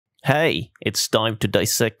Hey, it's time to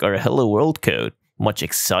dissect our Hello World code. Much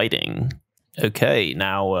exciting. Okay,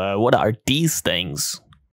 now what are these things?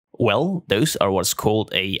 Well, those are what's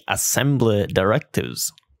called a assembly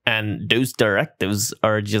directives. And those directives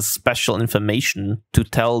are just special information to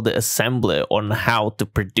tell the assembler on how to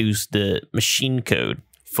produce the machine code.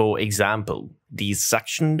 For example, these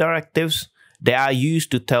section directives, they are used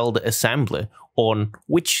to tell the assembler on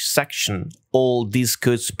which section all these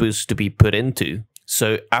code's supposed to be put into.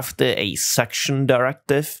 So after a section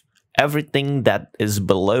directive, everything that is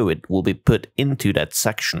below it will be put into that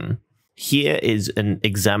section. Here is an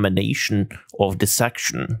examination of the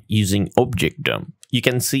section using object dump. You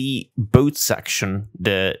can see both section,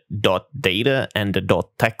 the .data and the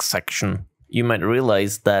 .text section. You might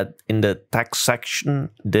realize that in the text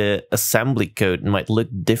section, the assembly code might look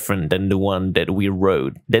different than the one that we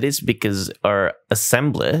wrote. That is because our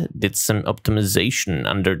assembler did some optimization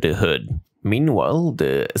under the hood. Meanwhile,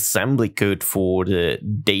 the assembly code for the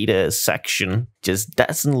data section just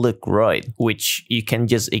doesn't look right, which you can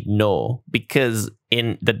just ignore because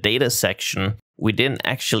in the data section, we didn't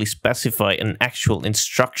actually specify an actual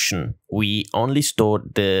instruction. We only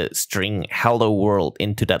stored the string hello world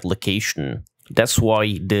into that location. That's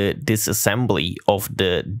why the disassembly of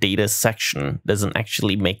the data section doesn't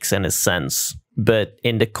actually make any sense. But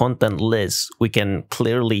in the content list, we can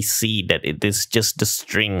clearly see that it is just the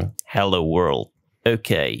string hello world.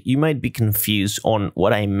 Okay, you might be confused on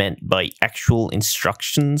what I meant by actual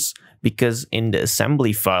instructions because in the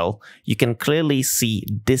assembly file, you can clearly see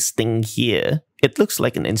this thing here. It looks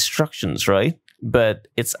like an instructions, right? But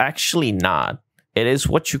it's actually not. It is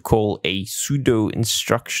what you call a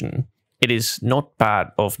pseudo-instruction. It is not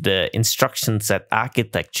part of the instruction set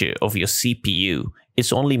architecture of your CPU.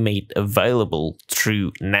 It's only made available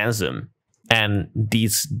through NASM. And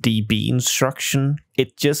this DB instruction,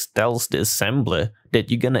 it just tells the assembler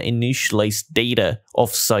that you're gonna initialize data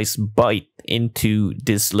of size byte into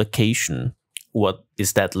this location. What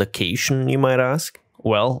is that location, you might ask?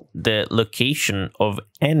 Well, the location of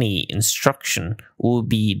any instruction will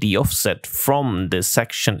be the offset from the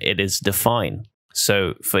section it is defined.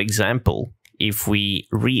 So, for example, if we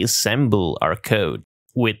reassemble our code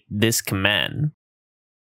with this command,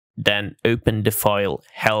 then open the file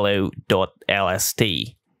hello.lst,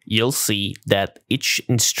 you'll see that each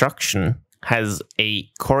instruction has a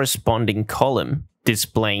corresponding column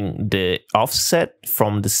displaying the offset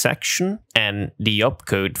from the section and the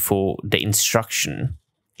opcode for the instruction.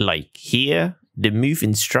 Like here, the move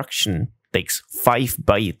instruction takes 5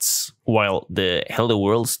 bytes, while the hello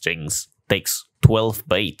world strings takes 12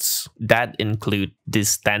 bytes. That include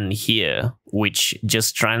this 10 here, which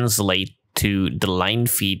just translate to the line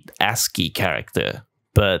feed ASCII character.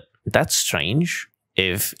 But that's strange.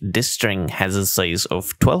 If this string has a size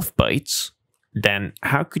of 12 bytes, then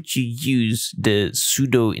how could you use the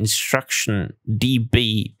pseudo-instruction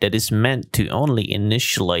DB that is meant to only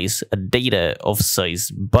initialize a data of size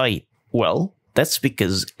byte? Well, that's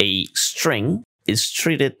because a string is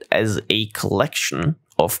treated as a collection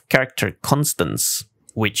of character constants,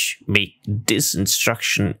 which make this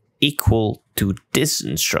instruction equal to this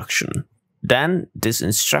instruction. Then this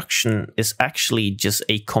instruction is actually just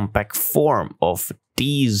a compact form of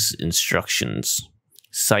these instructions.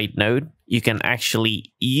 Side note, you can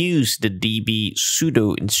actually use the DB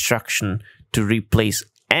pseudo instruction to replace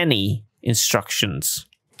any instructions.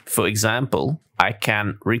 For example, I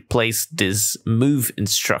can replace this move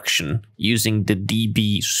instruction using the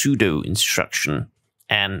DB pseudo instruction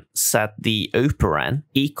and set the operand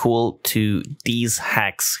equal to these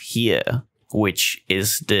hex here, which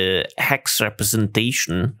is the hex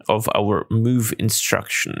representation of our move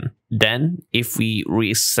instruction. Then, if we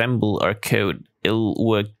reassemble our code, it'll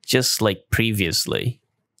work just like previously.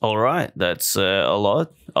 Alright, that's a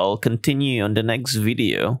lot. I'll continue on the next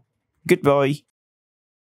video. Goodbye.